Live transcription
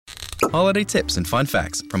Holiday tips and fun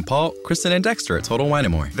facts from Paul, Kristen, and Dexter at Total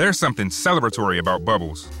Wine & More. There's something celebratory about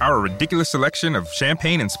Bubbles. Our ridiculous selection of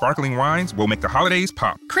champagne and sparkling wines will make the holidays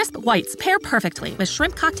pop. Crisp whites pair perfectly with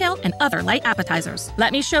shrimp cocktail and other light appetizers.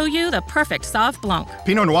 Let me show you the perfect Sauv Blanc.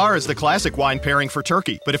 Pinot Noir is the classic wine pairing for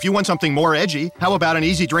turkey. But if you want something more edgy, how about an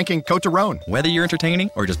easy-drinking Côte d'Aron? Whether you're entertaining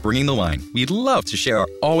or just bringing the wine, we'd love to share our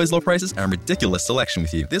always low prices and ridiculous selection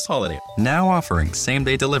with you this holiday. Now offering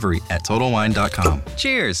same-day delivery at TotalWine.com.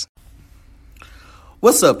 Cheers!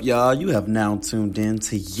 What's up, y'all? You have now tuned in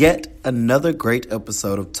to yet another great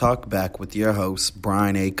episode of Talk Back with your host,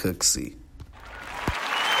 Brian A. Cooksey.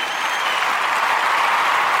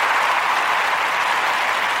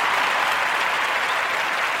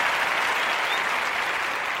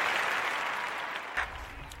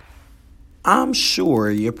 I'm sure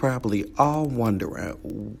you're probably all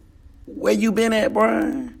wondering, where you been at,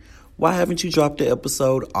 Brian? Why haven't you dropped an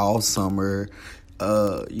episode all summer?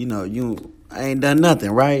 You ain't done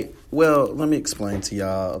nothing, right? Well, let me explain to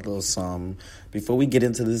y'all a little something before we get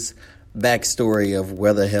into this backstory of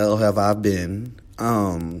where the hell have I been.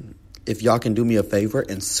 If y'all can do me a favor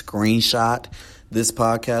and screenshot this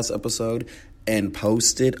podcast episode and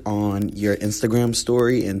post it on your Instagram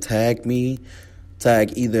story and tag me.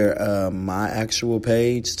 Tag either my actual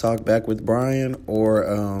page, Talk Back with Brian,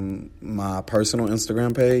 or my personal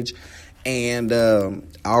Instagram page, and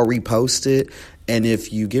I'll repost it. And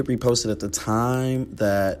if you get reposted at the time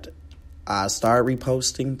that I start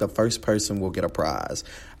reposting, the first person will get a prize.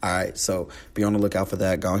 All right, so be on the lookout for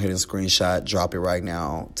that. Go ahead and screenshot, drop it right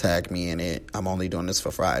now, tag me in it. I'm only doing this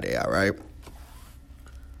for Friday, all right?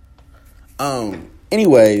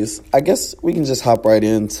 Anyways, I guess we can just hop right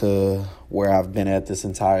into where I've been at this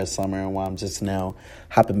entire summer and why I'm just now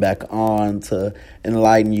hopping back on to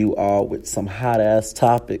enlighten you all with some hot-ass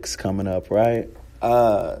topics coming up, right?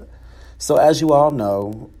 So as you all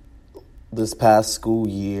know, this past school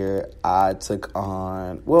year, I took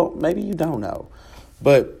on, well, maybe you don't know,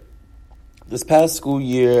 but this past school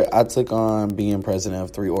year, I took on being president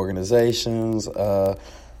of 3 organizations.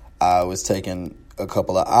 I was taking a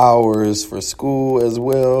couple of hours for school as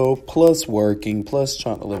well, plus working, plus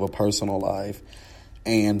trying to live a personal life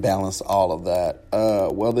and balance all of that.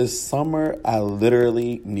 Well, this summer, I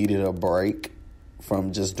literally needed a break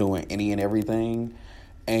from just doing any and everything,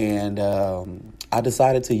 and I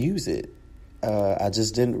decided to use it. I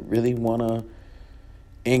just didn't really want to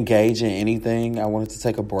engage in anything. I wanted to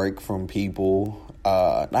take a break from people,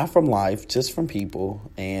 not from life, just from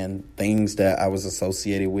people and things that I was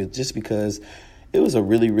associated with, just because it was a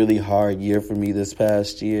really, really hard year for me this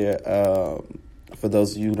past year. For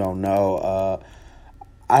those of you who don't know,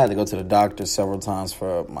 I had to go to the doctor several times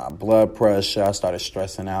for my blood pressure. I started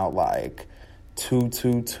stressing out like too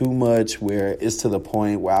much, where it's to the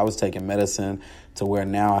point where I was taking medicine to where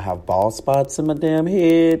now I have bald spots in my damn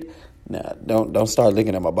head. Now, don't start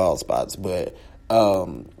looking at my bald spots, but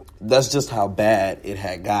that's just how bad it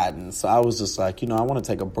had gotten. So I was just like, I want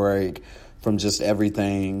to take a break from just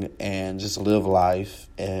everything and just live life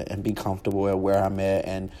and be comfortable at where I'm at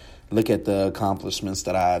and look at the accomplishments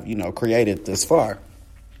that I've, created this far.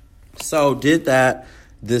 So did that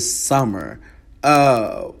this summer.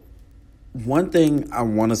 One thing I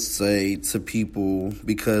want to say to people,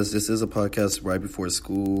 because this is a podcast right before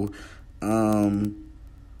school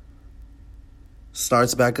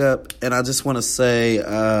starts back up, and I just want to say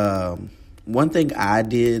one thing I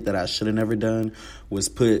did that I should have never done was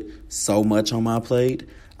put so much on my plate.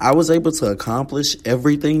 I was able to accomplish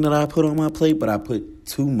everything that I put on my plate, but I put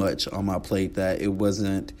too much on my plate that it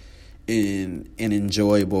wasn't an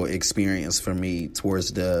enjoyable experience for me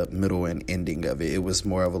towards the middle and ending of it. It was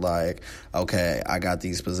more of like, okay, I got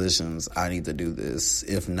these positions, I need to do this.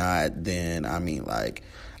 If not, then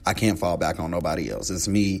I can't fall back on nobody else. It's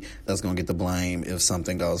me that's going to get the blame if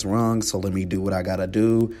something goes wrong. So let me do what I got to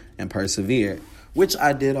do and persevere, which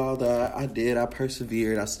I did all that. I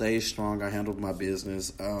persevered. I stayed strong. I handled my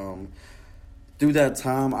business. Through that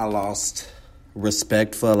time, I lost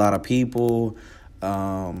respect for a lot of people.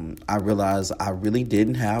 I realized I really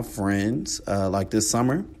didn't have friends like this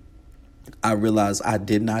summer. I realized I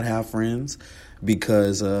did not have friends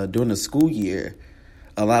because during the school year,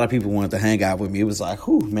 a lot of people wanted to hang out with me. It was like,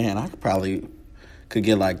 man, I could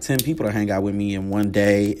get like 10 people to hang out with me in one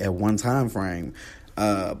day at one time frame.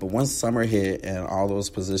 But once summer hit and all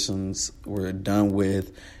those positions were done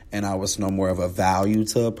with and I was no more of a value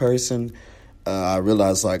to a person, I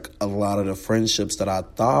realized like a lot of the friendships that I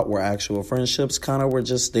thought were actual friendships kind of were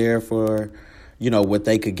just there for, what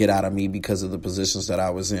they could get out of me because of the positions that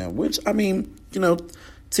I was in, which,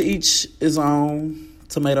 to each his own,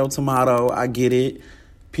 tomato, I get it.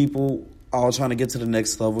 People all trying to get to the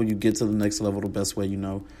next level. You get to the next level the best way you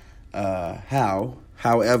know how.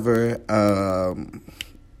 However,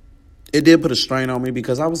 it did put a strain on me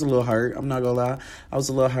because I was a little hurt. I'm not going to lie. I was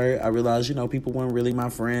a little hurt. I realized, people weren't really my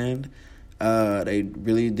friend. They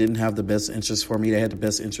really didn't have the best interest for me. They had the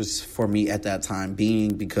best interest for me at that time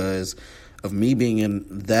being because of me being in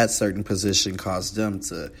that certain position caused them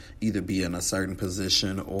to either be in a certain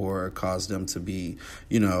position or caused them to be,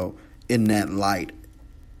 in that light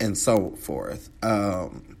and so forth. Now,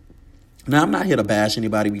 I'm not here to bash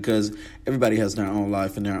anybody because everybody has their own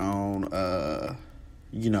life and their own,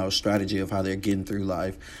 strategy of how they're getting through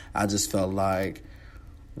life. I just felt like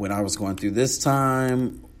when I was going through this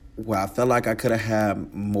time, where I felt like I could have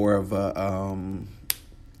had more of a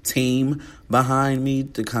team behind me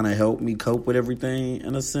to kind of help me cope with everything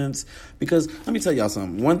in a sense. Because let me tell y'all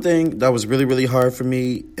something. One thing that was really, really hard for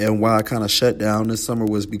me and why I kind of shut down this summer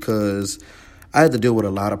was because I had to deal with a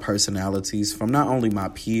lot of personalities from not only my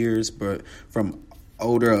peers, but from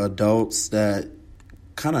older adults that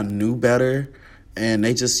kind of knew better. And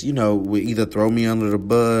they just, would either throw me under the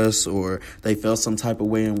bus or they felt some type of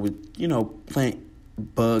way and would, plant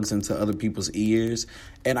bugs into other people's ears.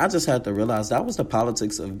 And I just had to realize that was the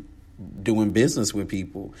politics of doing business with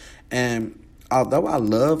people. And although I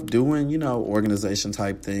love doing, organization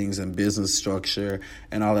type things and business structure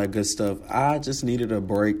and all that good stuff, I just needed a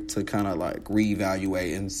break to kind of like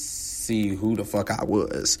reevaluate and see who the fuck I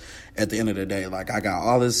was at the end of the day. Like I got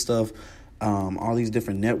all this stuff, all these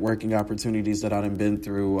different networking opportunities that I've been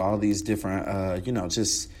through, all these different,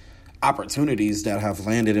 just opportunities that have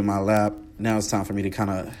landed in my lap. Now it's time for me to kind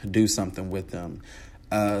of do something with them.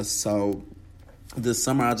 So this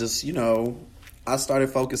summer I just, I started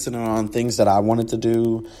focusing on things that I wanted to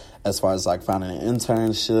do as far as like finding an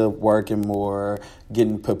internship, working more,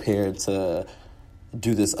 getting prepared to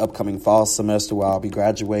do this upcoming fall semester where I'll be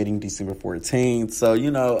graduating December 14th. So,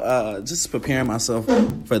 just preparing myself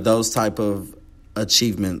for those type of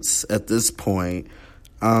achievements at this point.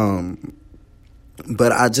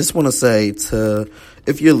 But I just want to say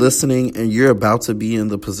if you're listening and you're about to be in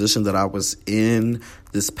the position that I was in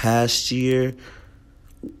this past year,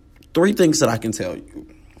 3 things that I can tell you.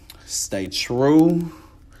 Stay true,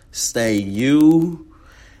 stay you,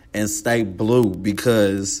 and stay blue,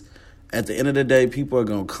 because at the end of the day, people are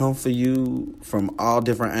going to come for you from all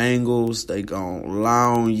different angles. They going to lie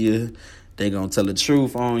on you. They going to tell the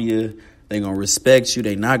truth on you. They going to respect you.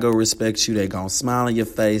 They not going to respect you. They going to smile in your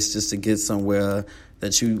face just to get somewhere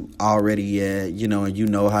that you already at, and you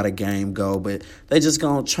know how the game go. But they just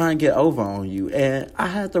going to try and get over on you. And I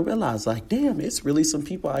had to realize, like, damn, it's really some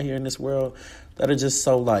people out here in this world that are just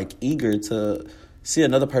so, like, eager to see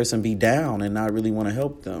another person be down and not really want to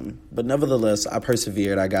help them. But nevertheless, I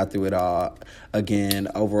persevered. I got through it all. Again,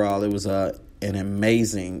 overall, it was an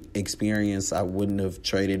amazing experience. I wouldn't have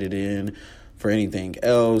traded it in for anything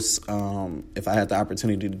else. If I had the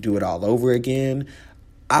opportunity to do it all over again,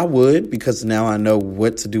 I would, because now I know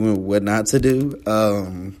what to do and what not to do,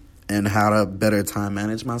 and how to better time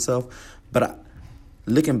manage myself. But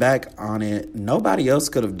looking back on it, nobody else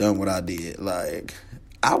could have done what I did. Like,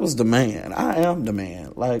 I was the man. I am the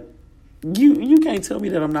man. Like, you can't tell me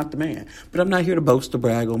that I'm not the man. But I'm not here to boast or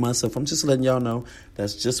brag on myself. I'm just letting y'all know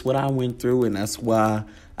that's just what I went through, and that's why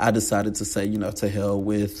I decided to say, to hell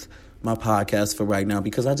with my podcast for right now,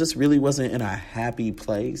 because I just really wasn't in a happy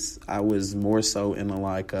place. I was more so in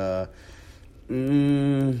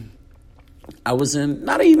I was in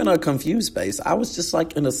not even a confused space. I was just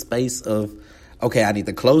like in a space of, okay, I need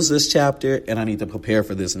to close this chapter and I need to prepare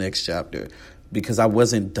for this next chapter, because I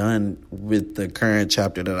wasn't done with the current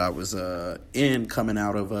chapter that I was in coming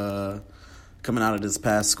out of this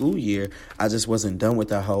past school year. I just wasn't done with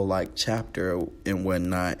that whole like chapter and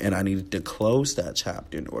whatnot, and I needed to close that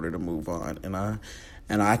chapter in order to move on.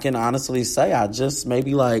 And I can honestly say I just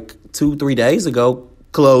maybe like 2-3 days ago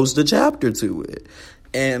closed the chapter to it.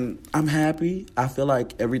 And I'm happy. I feel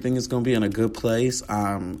like everything is going to be in a good place.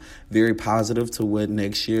 I'm very positive to what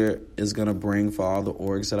next year is going to bring for all the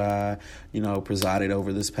orgs that I, presided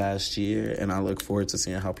over this past year. And I look forward to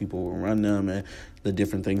seeing how people will run them and the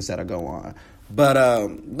different things that go on. But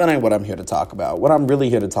that ain't what I'm here to talk about. What I'm really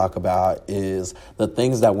here to talk about is the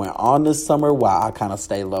things that went on this summer while I kind of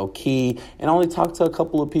stay low-key and only talk to a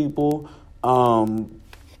couple of people.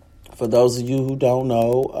 For those of you who don't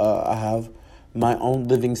know, I have my own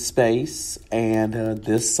living space, and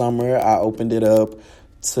this summer I opened it up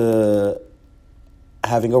to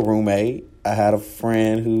having a roommate. I had a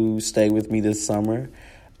friend who stayed with me this summer.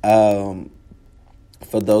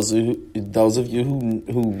 For those of you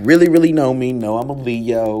who really, really know me, know I'm a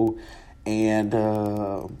Leo, and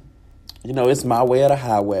it's my way or the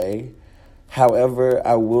highway. However,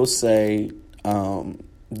 I will say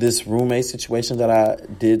this roommate situation that I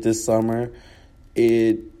did this summer,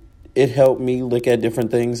 it helped me look at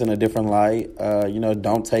different things in a different light.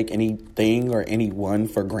 Don't take anything or anyone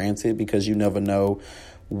for granted, because you never know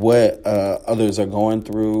what others are going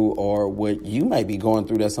through or what you might be going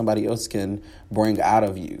through that somebody else can bring out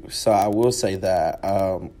of you. So I will say that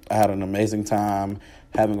I had an amazing time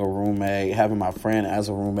having a roommate, having my friend as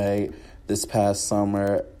a roommate this past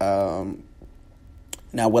summer.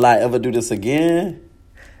 Now, will I ever do this again?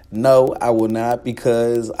 No, I will not,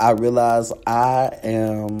 because I realize I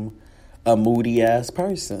am a moody-ass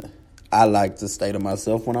person. I like to stay to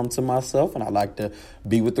myself when I'm to myself, and I like to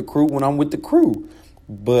be with the crew when I'm with the crew.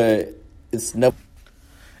 But it's never.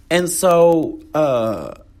 And so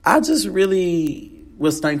I just really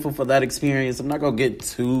was thankful for that experience. I'm not going to get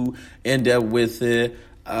too in-depth with it.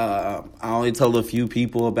 I only told a few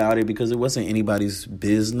people about it because it wasn't anybody's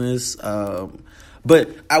business. But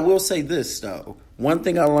I will say this, though. One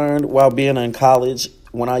thing I learned while being in college,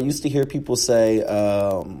 when I used to hear people say,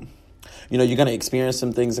 you're going to experience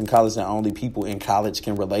some things in college that only people in college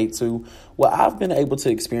can relate to. Well, I've been able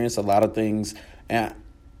to experience a lot of things. And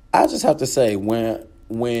I just have to say,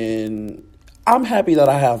 when I'm happy that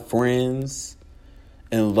I have friends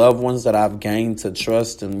and loved ones that I've gained to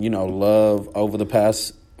trust and, love over the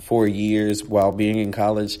past 4 years while being in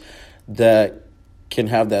college, that can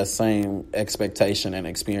have that same expectation and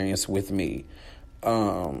experience with me.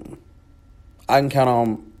 I can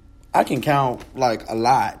count like a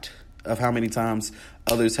lot of how many times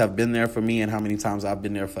others have been there for me and how many times I've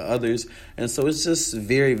been there for others. And so it's just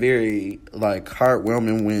very, very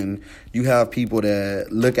heartwarming when you have people that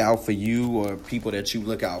look out for you or people that you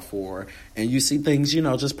look out for, and you see things,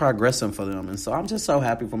 just progressing for them. And so I'm just so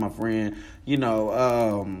happy for my friend.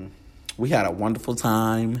 We had a wonderful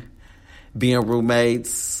time being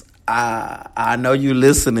roommates. I know you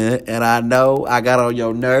listening, and I know I got on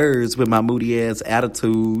your nerves with my moody ass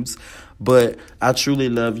attitudes, but I truly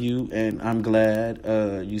love you, and I'm glad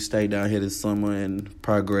you stayed down here this summer and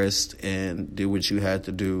progressed and did what you had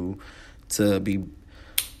to do to be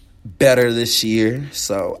better this year.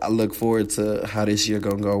 So I look forward to how this year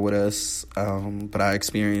gonna go with us. But I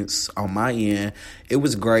experienced on my end, it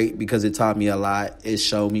was great because it taught me a lot. It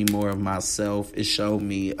showed me more of myself. It showed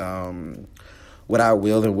me what I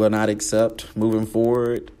will and will not accept moving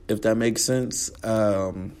forward, if that makes sense.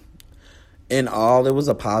 In all, it was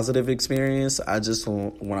a positive experience.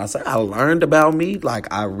 When I say I learned about me,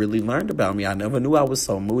 I really learned about me. I never knew I was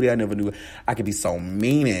so moody. I never knew I could be so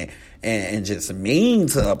mean and just mean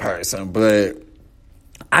to a person. But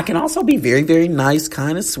I can also be very, very nice,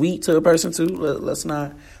 kind of sweet to a person too. Let's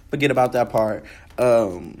not forget about that part.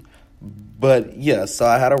 But yeah, so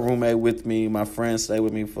I had a roommate with me. My friend stayed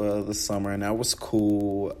with me for the summer, and that was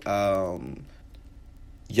cool.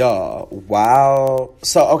 Y'all,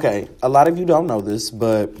 okay, a lot of you don't know this,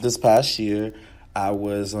 but this past year, I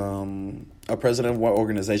was a president of one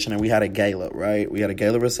organization, and we had a gala, right? We had a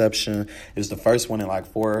gala reception. It was the first one in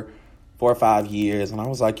 4 or 5 years, and I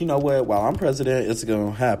was like, you know what? While I'm president, it's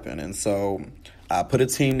going to happen. And so I put a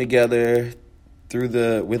team together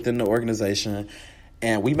within the organization,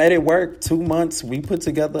 and we made it work. 2 months, we put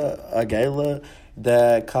together a gala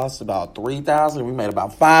that cost about $3,000. We made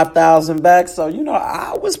about $5,000 back. So,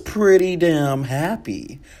 I was pretty damn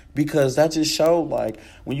happy because that just showed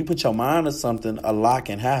when you put your mind to something, a lot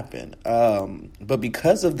can happen. But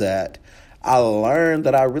because of that, I learned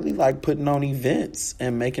that I really like putting on events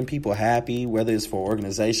and making people happy, whether it's for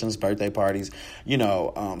organizations, birthday parties,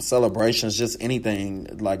 celebrations, just anything,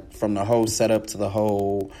 from the whole setup to the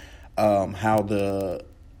whole how the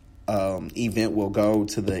event will go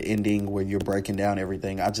to the ending where you're breaking down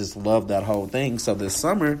everything. I just love that whole thing. So this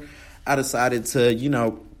summer, I decided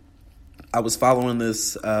to, I was following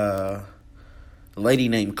this lady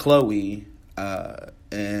named Chloe,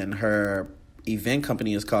 and her event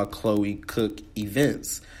company is called Chloe Cook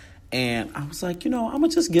Events. And I was like, I'm going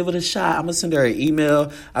to just give it a shot. I'm going to send her an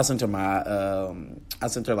email. I sent her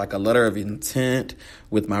a letter of intent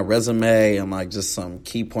with my resume and just some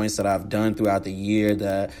key points that I've done throughout the year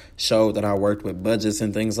that showed that I worked with budgets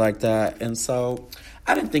and things like that. And so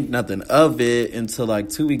I didn't think nothing of it until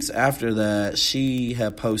 2 weeks after that, she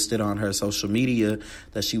had posted on her social media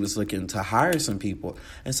that she was looking to hire some people.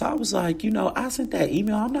 And so I was like, I sent that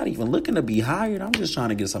email. I'm not even looking to be hired. I'm just trying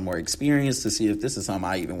to get some more experience to see if this is something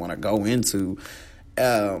I even want to go into.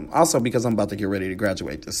 Also because I'm about to get ready to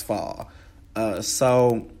graduate this fall.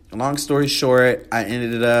 So long story short, I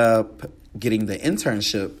ended up getting the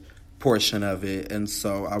internship portion of it. And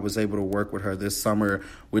so I was able to work with her this summer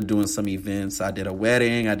with doing some events. I did a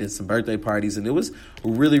wedding, I did some birthday parties, and it was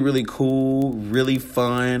really, really cool, really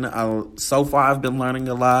fun. So far, I've been learning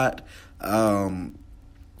a lot.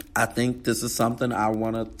 I think this is something I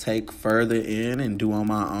want to take further in and do on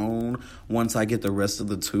my own once I get the rest of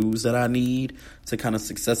the tools that I need to kind of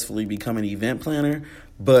successfully become an event planner.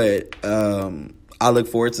 But I look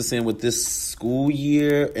forward to seeing what this school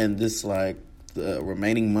year and this the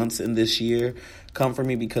remaining months in this year come for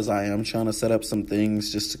me, because I am trying to set up some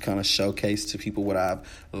things just to kind of showcase to people what I've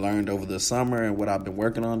learned over the summer and what I've been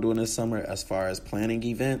working on doing this summer as far as planning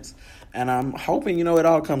events. And I'm hoping, it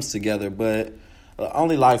all comes together, but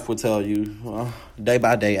only life will tell you. Day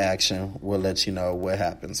by day action will let you know what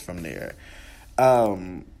happens from there.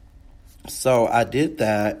 So I did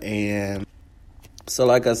that, and so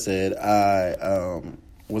like I said, I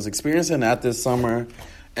was experiencing that this summer,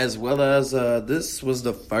 as well as this was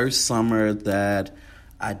the first summer that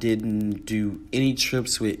I didn't do any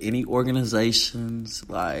trips with any organizations.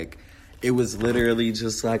 It was literally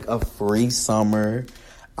just a free summer.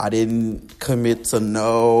 I didn't commit to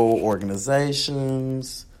no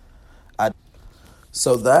organizations.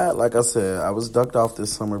 So that, like I said, I was ducked off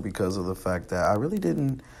this summer because of the fact that I really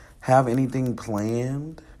didn't have anything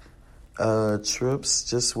planned. Trips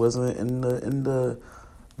just wasn't in the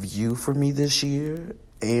view for me this year.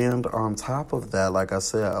 And on top of that, like I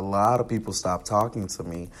said, a lot of people stopped talking to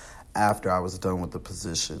me after I was done with the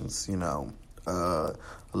positions.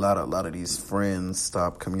 A lot of these friends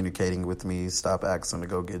stopped communicating with me, stopped asking to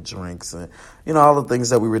go get drinks, and all the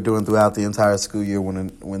things that we were doing throughout the entire school year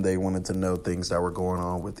when they wanted to know things that were going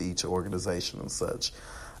on with each organization and such.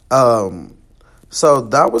 So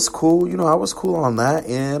that was cool. I was cool on that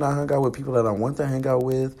end. I hung out with people that I want to hang out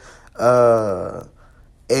with,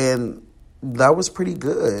 and that was pretty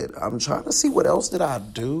good. I'm trying to see what else did I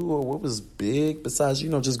do or what was big besides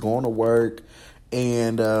just going to work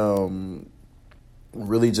and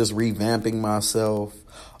really just revamping myself.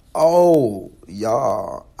 Oh,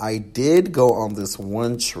 y'all, I did go on this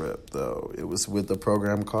one trip, though. It was with a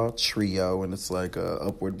program called Trio, and it's like a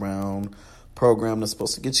Upward Bound program that's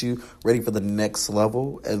supposed to get you ready for the next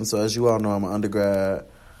level. And so, as you all know, I'm an undergrad.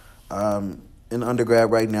 In undergrad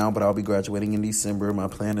right now, but I'll be graduating in December. My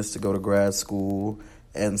plan is to go to grad school.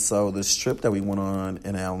 And so this trip that we went on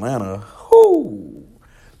in Atlanta,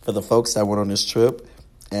 for the folks that went on this trip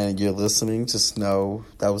and you're listening, just know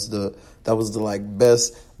that was the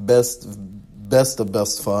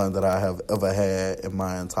best fun that I have ever had in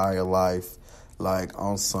my entire life.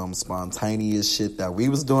 On some spontaneous shit that we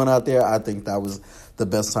was doing out there. I think that was the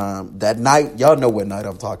best time. That night, y'all know what night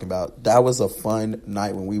I'm talking about. That was a fun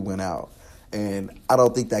night when we went out. And I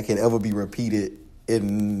don't think that can ever be repeated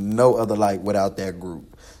in no other without that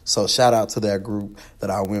group. So shout out to that group that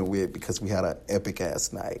I went with because we had an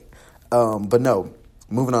epic-ass night. But no,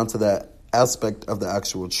 moving on to that aspect of the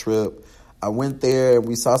actual trip, I went there and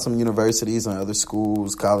we saw some universities and other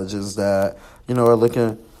schools, colleges that, are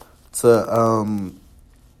looking to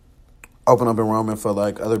open up enrollment for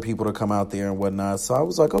other people to come out there and whatnot. So I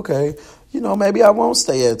was like, okay, maybe I won't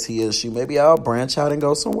stay at TSU. Maybe I'll branch out and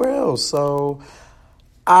go somewhere else. So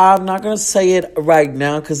I'm not going to say it right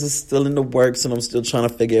now because it's still in the works and I'm still trying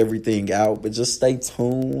to figure everything out. But just stay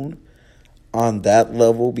tuned on that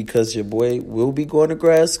level because your boy will be going to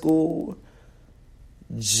grad school.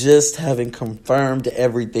 Just haven't confirmed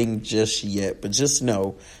everything just yet. But just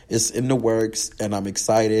know it's in the works and I'm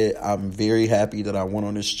excited. I'm very happy that I went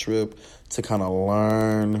on this trip to kind of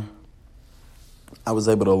learn. I was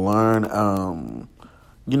able to learn,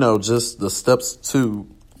 just the steps to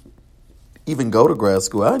even go to grad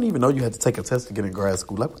school. I didn't even know you had to take a test to get in grad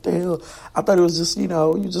school. What the hell? I thought it was just, you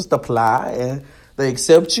just apply and they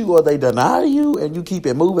accept you or they deny you and you keep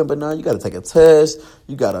it moving. But now you got to take a test.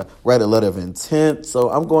 You got to write a letter of intent. So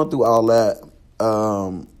I'm going through all that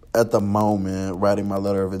at the moment, writing my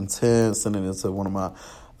letter of intent, sending it to one of my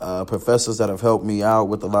professors that have helped me out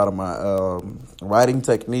with a lot of my writing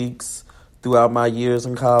techniques throughout my years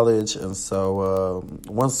in college. And so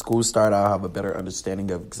once school starts, I'll have a better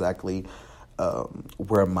understanding of exactly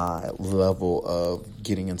where my level of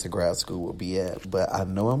getting into grad school will be at. But I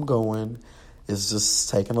know I'm going. It's just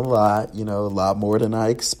taking a lot, a lot more than I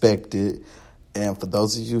expected. And for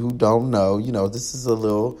those of you who don't know, this is a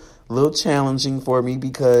little challenging for me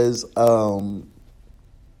because I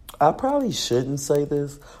probably shouldn't say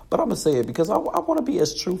this, but I'm going to say it because I want to be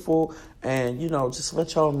as truthful and, just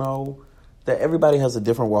let y'all know that everybody has a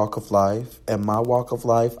different walk of life. And my walk of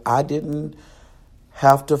life, I didn't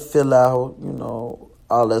have to fill out,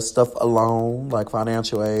 all that stuff alone, like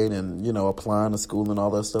financial aid and, applying to school and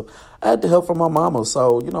all that stuff. I had the help from my mama.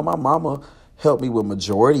 So, my mama helped me with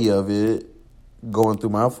majority of it going through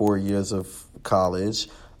my 4 years of college.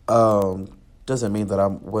 Doesn't mean that I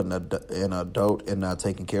wasn't an adult and not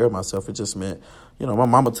taking care of myself. It just meant, my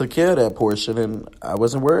mama took care of that portion and I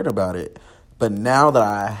wasn't worried about it. But now that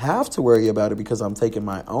I have to worry about it because I'm taking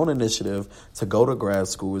my own initiative to go to grad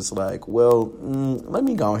school, it's like, well, let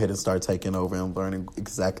me go ahead and start taking over and learning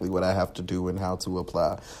exactly what I have to do and how to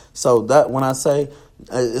apply. So that when I say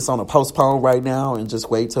it's on a postpone right now and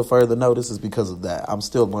just wait till further notice is because of that. I'm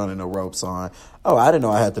still learning the ropes on, I didn't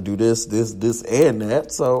know I had to do this, and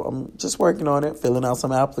that. So I'm just working on it, filling out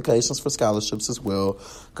some applications for scholarships as well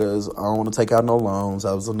because I don't want to take out no loans.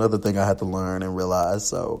 That was another thing I had to learn and realize.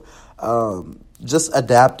 So just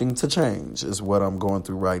adapting to change is what I'm going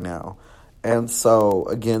through right now. And so,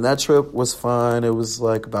 again, that trip was fun. It was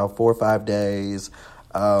like about 4 or 5 days.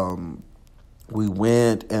 We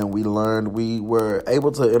went and we learned. We were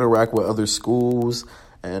able to interact with other schools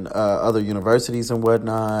and other universities and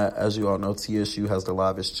whatnot. As you all know, TSU has the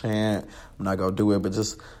livest chant. I'm not going to do it, but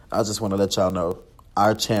I just want to let y'all know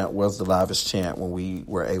our chant was the livest chant when we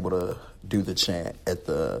were able to do the chant at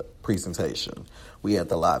the presentation. We had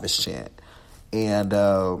the livest chant. And,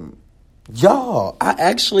 y'all, I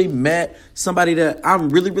actually met somebody that I'm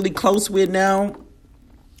really, really close with now.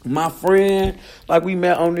 My friend, like we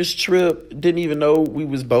met on this trip, didn't even know we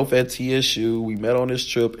was both at TSU. We met on this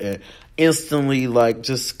trip and instantly like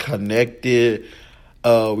just connected.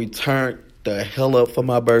 We turned the hell up for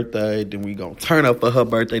my birthday. Then we gonna turn up for her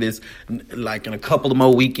birthday this like in a couple of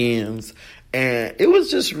more weekends. And it was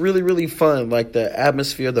just really, really fun. Like the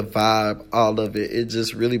atmosphere, the vibe, all of it. It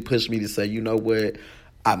just really pushed me to say, you know what?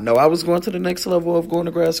 I know I was going to the next level of going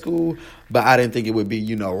to grad school, but I didn't think it would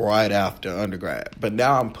be, right after undergrad. But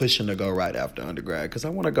now I'm pushing to go right after undergrad because I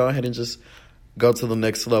want to go ahead and just go to the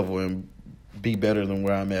next level and be better than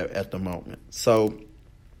where I'm at the moment. So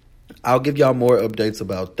I'll give y'all more updates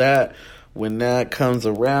about that when that comes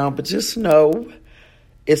around. But just know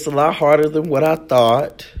it's a lot harder than what I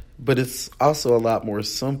thought, but it's also a lot more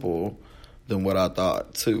simple than what I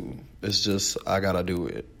thought, too. It's just, I got to do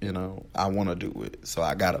it, I want to do it, so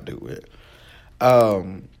I got to do it.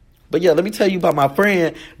 But yeah, let me tell you about my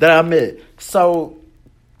friend that I met. So,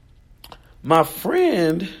 my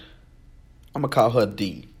friend, I'm going to call her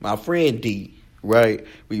D. My friend D, right?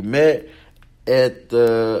 We met at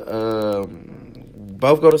the,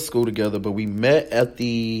 both go to school together, but we met at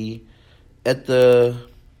the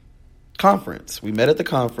conference. We met at the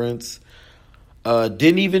conference.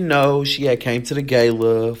 Didn't even know she had came to the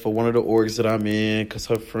gala for one of the orgs that I'm in because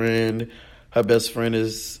her best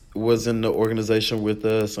friend was in the organization with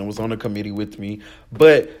us and was on the committee with me.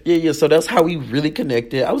 But yeah, so that's how we really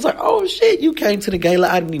connected. I was like, oh shit, you came to the gala.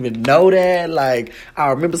 I didn't even know that. Like, I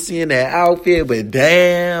remember seeing that outfit, but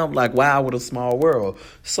damn, like, wow, what a small world.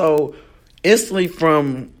 So instantly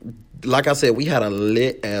like I said, we had a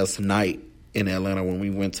lit ass night in Atlanta when we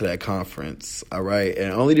went to that conference, all right?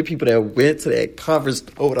 And only the people that went to that conference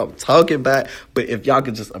know what I'm talking about. But if y'all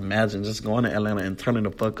could just imagine just going to Atlanta and turning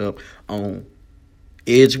the fuck up on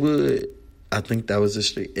Edgewood. I think that was the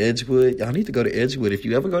street, Edgewood. Y'all need to go to Edgewood. If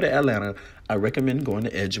you ever go to Atlanta, I recommend going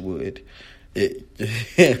to Edgewood. You'll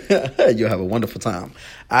have a wonderful time.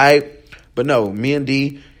 But no, me and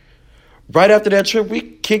D, right after that trip, we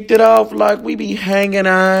kicked it off. Like, we be hanging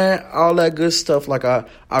out, all that good stuff. Like, I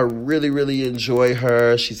really, really enjoy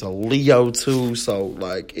her. She's a Leo, too, so,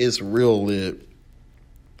 like, it's real lit.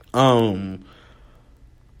 But,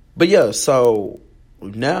 yeah, so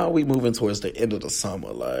now we moving towards the end of the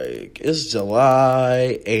summer. Like, it's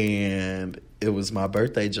July, and it was my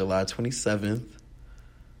birthday, July 27th.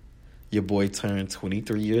 Your boy turned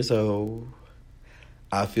 23 years old.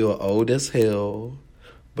 I feel old as hell.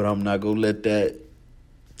 But I'm not going to let that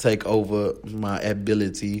take over my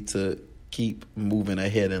ability to keep moving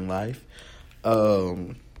ahead in life. I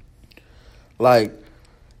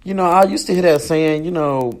used to hear that saying,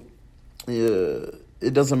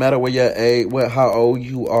 it doesn't matter where your age, how old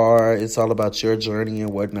you are. It's all about your journey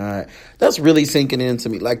and whatnot. That's really sinking into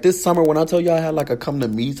me. Like this summer when I told you I had like a come to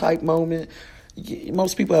me type moment.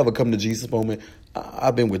 Most people have a come to Jesus moment.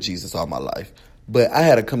 I've been with Jesus all my life. But I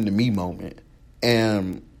had a come to me moment.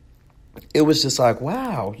 And it was just like,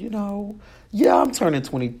 wow, I'm turning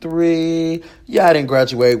 23. Yeah, I didn't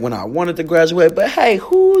graduate when I wanted to graduate, but hey,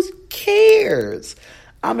 who cares?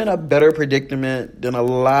 I'm in a better predicament than a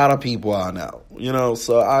lot of people are now,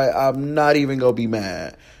 so I'm not even going to be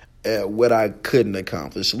mad at what I couldn't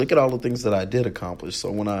accomplish. Look at all the things that I did accomplish.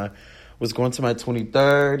 So when was going to my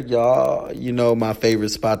 23rd. Y'all, you know my favorite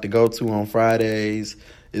spot to go to on Fridays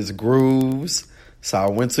is Grooves. So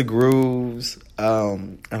I went to Grooves,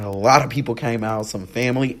 and a lot of people came out, some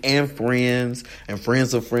family and friends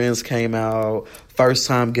of friends came out. First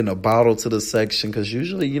time getting a bottle to the section, because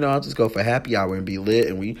usually, you know, I'll just go for happy hour and be lit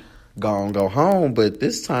and we go home. But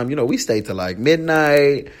this time, you know, we stayed till like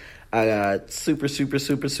midnight. I got super. It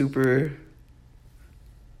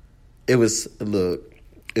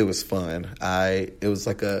was fun. It was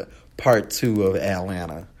like a part 2 of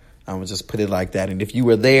Atlanta. I'm going to just put it like that. And if you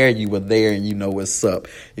were there, and you know what's up.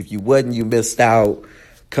 If you wasn't, you missed out.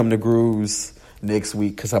 Come to Grooves next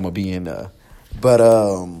week because I'm going to be in there. But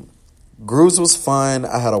Grooves was fun.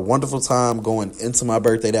 I had a wonderful time going into my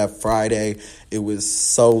birthday that Friday. It was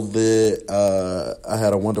so lit. I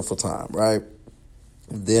had a wonderful time, right?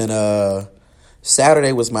 Then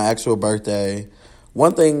Saturday was my actual birthday.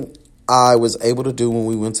 One thing I was able to do when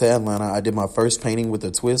we went to Atlanta, I did my first painting with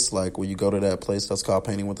a twist, like when you go to that place that's called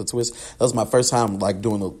Painting with a Twist. That was my first time like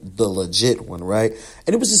doing the legit one, right?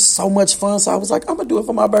 And it was just so much fun. So I was like, I'm going to do it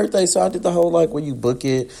for my birthday. So I did the whole like where you book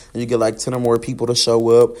it and you get like 10 or more people to show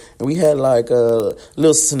up. And we had like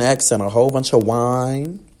little snacks and a whole bunch of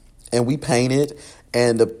wine. And we painted.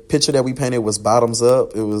 And the picture that we painted was bottoms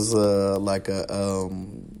up. It was like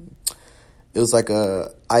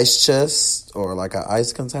a ice chest or like an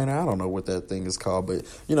ice container. I don't know what that thing is called, but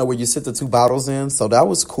you know, where you sit the 2 bottles in. So that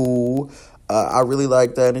was cool. I really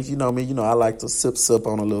like that. And if you know me, you know I like to sip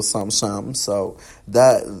on a little something. So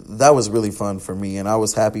that was really fun for me. And I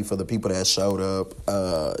was happy for the people that showed up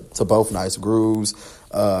to both nights. Grooves.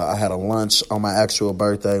 I had a lunch on my actual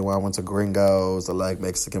birthday where I went to Gringo's. I like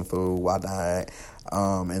Mexican food. Why not?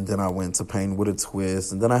 And then I went to Paint with a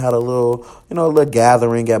Twist. And then I had a little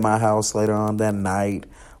gathering at my house later on that night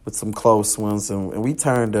with some close ones. And we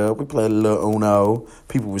turned up. We played a little Uno.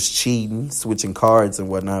 People was cheating, switching cards and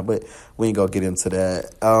whatnot. But we ain't gonna get into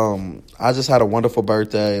that. I just had a wonderful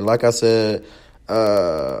birthday. Like I said,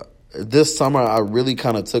 this summer I really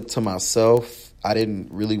kind of took to myself. I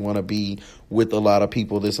didn't really want to be with a lot of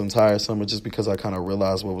people this entire summer just because I kind of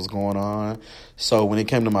realized what was going on. So when it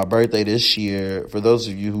came to my birthday this year, for those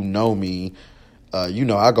of you who know me, you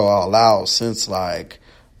know I go all out since like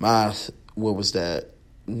my,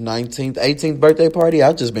 19th, 18th birthday party.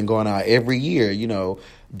 I've just been going out every year, you know,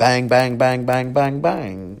 bang, bang, bang, bang, bang,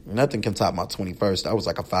 bang. Nothing can top my 21st. That was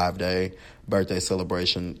like a 5-day birthday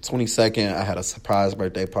celebration. 22nd, I had a surprise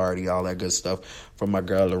birthday party, all that good stuff from my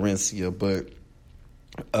girl Laurencia. But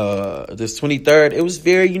this 23rd, it was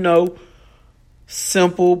very, you know,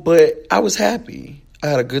 simple, but I was happy. I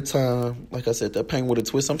had a good time. Like I said, that Paint with a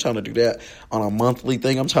Twist, I'm trying to do that on a monthly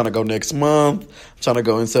thing. I'm trying to go next month. I'm trying to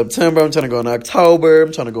go in September. I'm trying to go in October.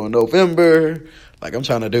 I'm trying to go in November. Like, I'm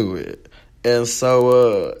trying to do it. And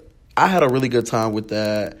so I had a really good time with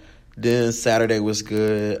that. Then Saturday was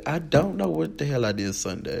good. I don't know what the hell I did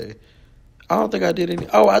Sunday. I don't think I did any.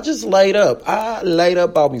 Oh, I just laid up.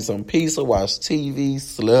 Bought me some pizza, watched TV,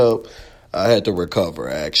 slept. I had to recover,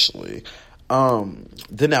 actually.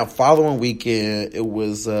 Then that following weekend, it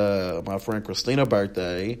was my friend Christina's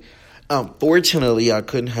birthday. Fortunately, I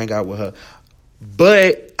couldn't hang out with her.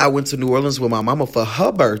 But I went to New Orleans with my mama for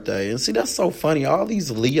her birthday. And see, that's so funny. All these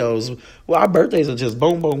Leos, well, our birthdays are just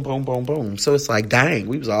boom, boom, boom, boom, boom. So it's like, dang,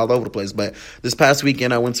 we was all over the place. But this past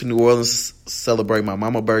weekend, I went to New Orleans to celebrate my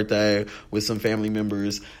mama's birthday with some family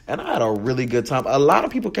members. And I had a really good time. A lot of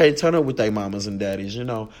people can't turn up with their mamas and daddies, you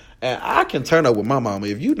know. And I can turn up with my mama.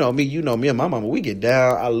 If you know me, you know me and my mama. We get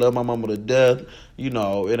down. I love my mama to death. You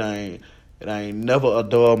know, it ain't never a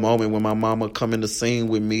dull moment when my mama come in the scene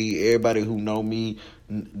with me. Everybody who know me,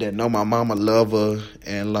 that know my mama, love her.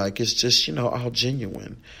 And, like, it's just, you know, all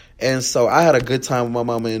genuine. And so I had a good time with my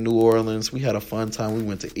mama in New Orleans. We had a fun time. We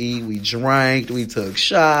went to eat. We drank. We took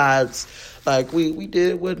shots. Like, we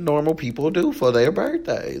did what normal people do for their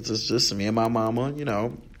birthdays. It's just me and my mama, you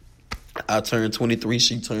know. I turned 23.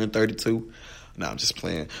 She turned 32. No, I'm just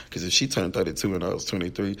playing. Because if she turned 32 and I was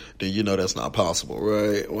 23, then you know that's not possible,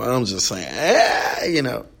 right? Well, I'm just saying, you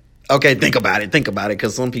know. Okay, think about it.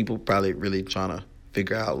 Because some people probably really trying to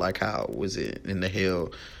figure out, like, how was it in the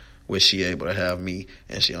hell was she able to have me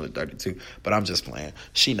and she only 32. But I'm just playing.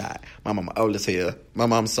 She not. My mama old as hell. My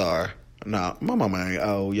mom's sorry. No, my mama ain't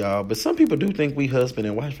old, y'all. But some people do think we husband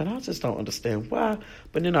and wife, and I just don't understand why.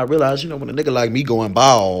 But then I realize, you know, when a nigga like me going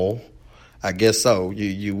bald, I guess so.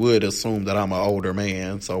 You would assume that I'm an older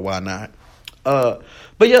man, so why not? But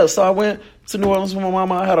yeah, so I went to New Orleans with my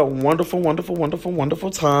mama. I had a wonderful, wonderful, wonderful, wonderful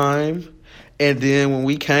time. And then when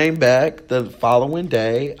we came back the following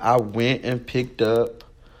day, I went and picked up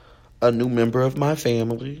a new member of my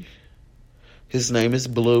family. His name is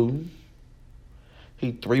Blue.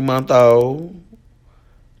 He 3-month-old,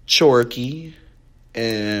 Chorky,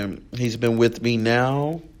 and he's been with me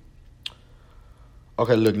now.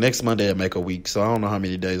 Okay, look, next Monday will make a week, so I don't know how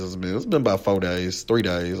many days it's been. It's been about 4 days, 3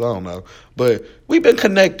 days, I don't know. But we've been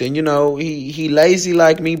connecting, you know. He lazy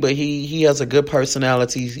like me, but he has a good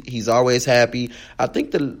personality. He's always happy. I think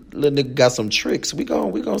the little nigga got some tricks. We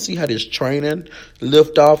gonna see how this training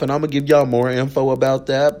lift off, and I'm gonna give y'all more info about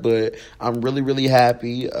that. But I'm really, really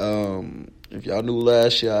happy. If y'all knew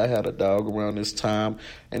last year I had a dog around this time,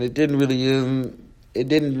 and it didn't really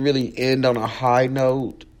end on a high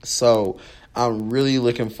note. So I'm really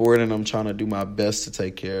looking forward, and I'm trying to do my best to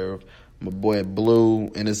take care of my boy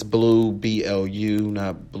Blue, and it's Blue, B-L-U,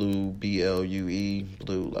 not Blue, B-L-U-E,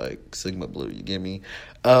 Blue, like Sigma Blue, you get me?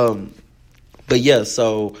 But yeah,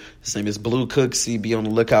 so his name is Blue Cooksy. Be on the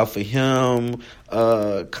lookout for him,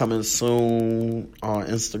 coming soon on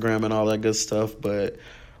Instagram and all that good stuff. But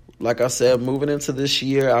like I said, moving into this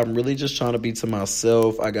year, I'm really just trying to be to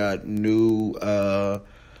myself. I got new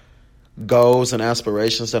goals and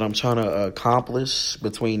aspirations that I'm trying to accomplish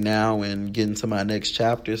between now and getting to my next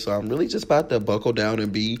chapter. So I'm really just about to buckle down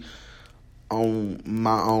and be on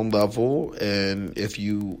my own level. And if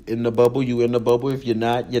you in the bubble, you in the bubble. If you're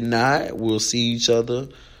not, you're not. We'll see each other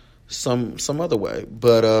some other way.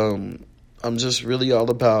 But I'm just really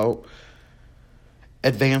all about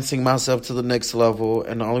advancing myself to the next level.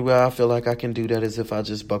 And the only way I feel like I can do that is if I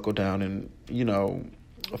just buckle down and, you know,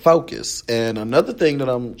 focus. And another thing that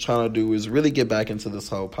I'm trying to do is really get back into this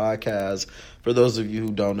whole podcast. For those of you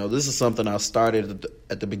who don't know, this is something I started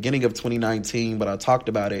at the beginning of 2019, but I talked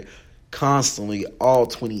about it constantly all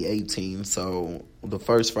 2018. So the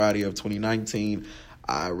first Friday of 2019,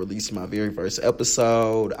 I released my very first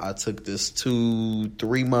episode. I took this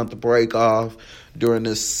 2-3 month break off during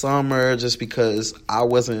this summer just because I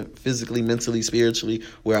wasn't physically, mentally, spiritually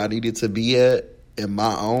where I needed to be at in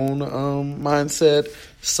my own mindset.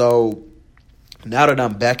 So now that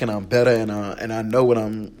I'm back and I'm better and I know what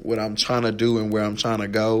I'm trying to do and where I'm trying to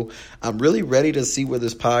go, I'm really ready to see where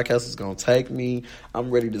this podcast is going to take me.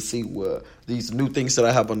 I'm ready to see where these new things that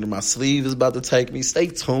I have under my sleeve is about to take me. Stay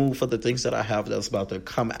tuned for the things that I have that's about to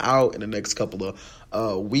come out in the next couple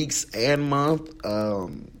of weeks and month.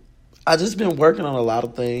 I just been working on a lot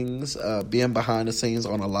of things, being behind the scenes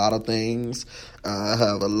on a lot of things. I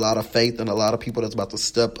have a lot of faith in a lot of people that's about to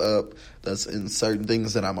step up, that's in certain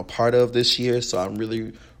things that I'm a part of this year. So I'm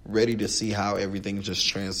really ready to see how everything just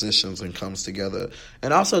transitions and comes together.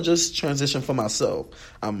 And also just transition for myself.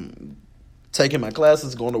 I'm taking my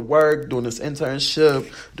classes, going to work, doing this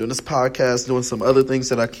internship, doing this podcast, doing some other things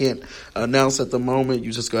that I can't announce at the moment.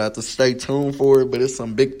 You just going to have to stay tuned for it, but it's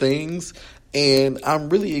some big things. And I'm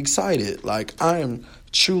really excited. Like, I am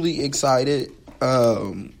truly excited.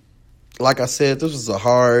 Like I said, this was a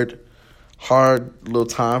hard little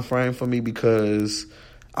time frame for me because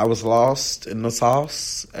I was lost in the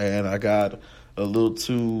sauce and I got a little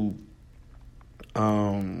too, I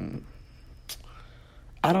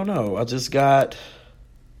don't know. I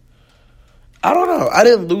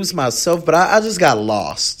didn't lose myself, but I just got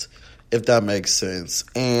lost, if that makes sense.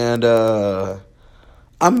 And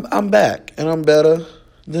I'm back and I'm better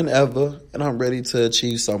than ever and I'm ready to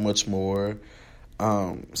achieve so much more.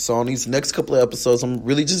 So on these next couple of episodes, I'm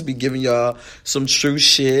really just be giving y'all some true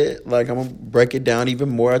shit. Like, I'm going to break it down even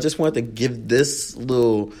more. I just wanted to give this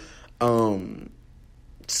little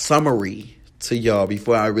summary to y'all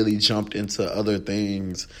before I really jumped into other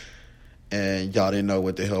things and y'all didn't know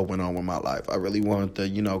what the hell went on with my life. I really wanted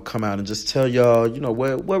to, come out and just tell y'all,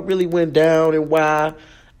 what really went down and why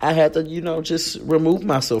I had to, just remove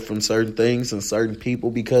myself from certain things and certain people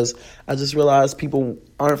because I just realized people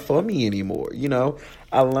aren't for me anymore.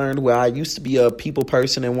 I learned where I used to be a people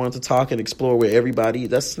person and wanted to talk and explore with everybody.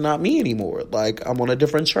 That's not me anymore. Like, I'm on a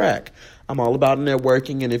different track. I'm all about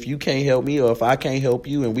networking, and if you can't help me or if I can't help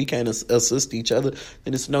you and we can't assist each other,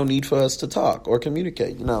 then it's no need for us to talk or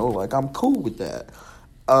communicate. Like, I'm cool with that.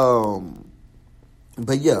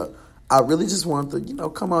 But yeah. I really just wanted to,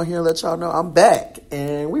 come on here and let y'all know I'm back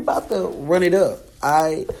and we about to run it up.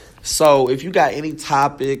 So if you got any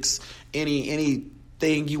topics,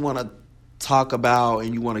 anything you want to talk about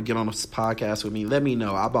and you want to get on this podcast with me, let me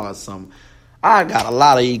know. I got a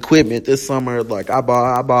lot of equipment this summer. Like, I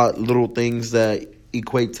bought little things that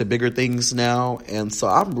equate to bigger things now, and so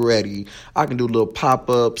I'm ready. I can do little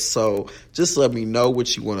pop-ups, so just let me know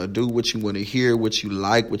what you want to do, what you want to hear, what you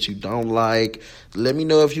like, what you don't like. Let me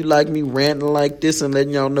know if you like me ranting like this and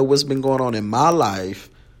letting y'all know what's been going on in my life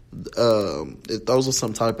if those are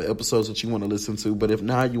some type of episodes that you want to listen to. But if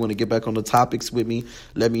not, you want to get back on the topics with me,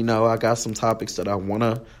 let me know. I got some topics that I want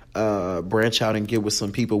to branch out and get with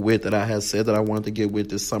some people with that I had said that I wanted to get with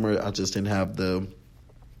this summer. I just didn't have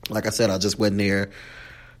like I said, I just wasn't there.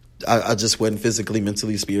 I just wasn't physically,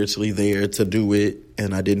 mentally, spiritually there to do it,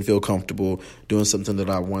 and I didn't feel comfortable doing something that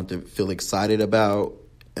I wanted to feel excited about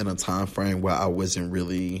in a time frame where I wasn't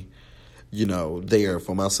really, there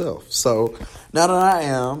for myself. So now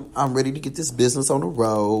that I'm ready to get this business on the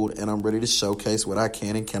road, and I'm ready to showcase what I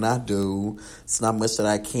can and cannot do. It's not much that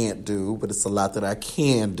I can't do, but it's a lot that I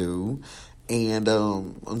can do. And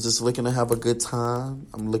I'm just looking to have a good time.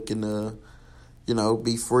 I'm looking to,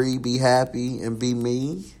 be free, be happy, and be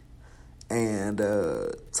me. And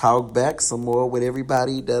talk back some more with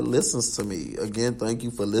everybody that listens to me. Again, thank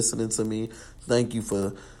you for listening to me. Thank you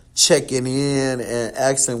for checking in and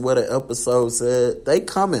asking what an episode said. They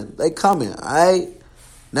coming. All right?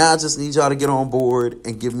 Now I just need y'all to get on board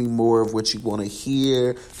and give me more of what you want to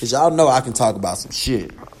hear. Because y'all know I can talk about some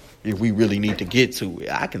shit. If we really need to get to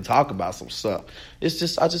it, I can talk about some stuff. It's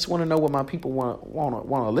just I just want to know what my people want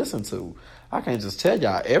to listen to. I can't just tell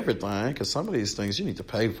y'all everything, because some of these things you need to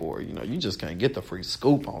pay for. You just can't get the free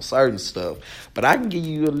scoop on certain stuff. But I can give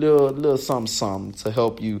you a little something to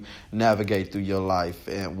help you navigate through your life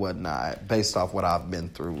and whatnot based off what I've been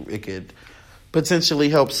through. It could potentially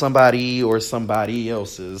help somebody or somebody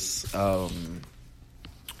else's,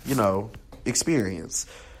 experience.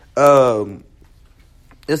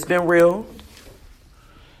 It's been real.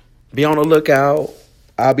 Be on the lookout.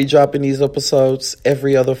 I'll be dropping these episodes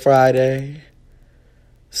every other Friday.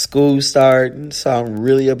 School's starting, so I'm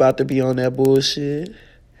really about to be on that bullshit.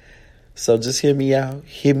 So just hear me out.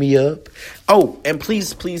 Hit me up. Oh, and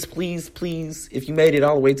please, if you made it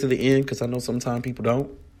all the way to the end, because I know sometimes people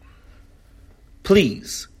don't,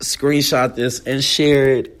 please screenshot this and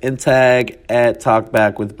share it and tag at Talk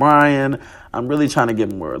Back with Brian. I'm really trying to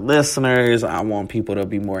get more listeners. I want people to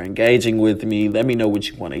be more engaging with me. Let me know what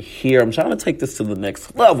you want to hear. I'm trying to take this to the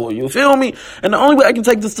next level. You feel me? And the only way I can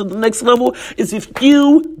take this to the next level is if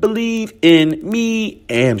you believe in me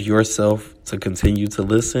and yourself to continue to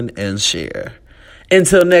listen and share.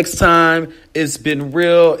 Until next time, it's been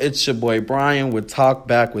real. It's your boy Brian with Talk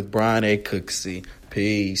Back with Brian A. Cooksey.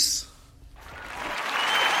 Peace.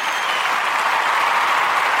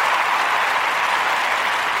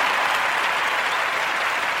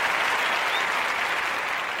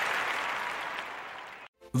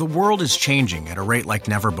 The world is changing at a rate like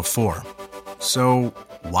never before. So,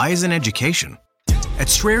 why isn't education? At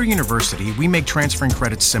Strayer University, we make transferring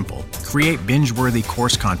credits simple, create binge-worthy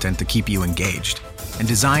course content to keep you engaged, and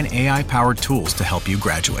design AI-powered tools to help you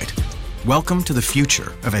graduate. Welcome to the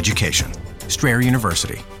future of education. Strayer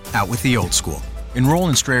University, out with the old school. Enroll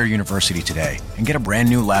in Strayer University today and get a brand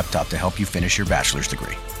new laptop to help you finish your bachelor's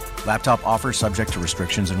degree. Laptop offer subject to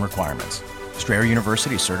restrictions and requirements. Strayer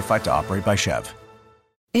University is certified to operate by Chev.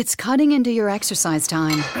 It's cutting into your exercise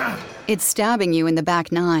time. It's stabbing you in the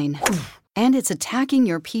back nine. And it's attacking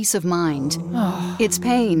your peace of mind. It's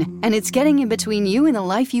pain, and it's getting in between you and the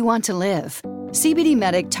life you want to live. CBD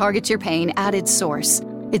Medic targets your pain at its source.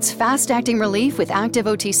 It's fast-acting relief with active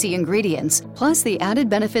OTC ingredients, plus the added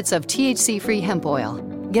benefits of THC-free hemp oil.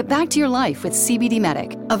 Get back to your life with CBD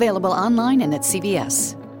Medic. Available online and at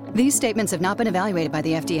CVS. These statements have not been evaluated by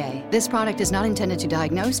the FDA. This product is not intended to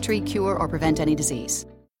diagnose, treat, cure, or prevent any disease.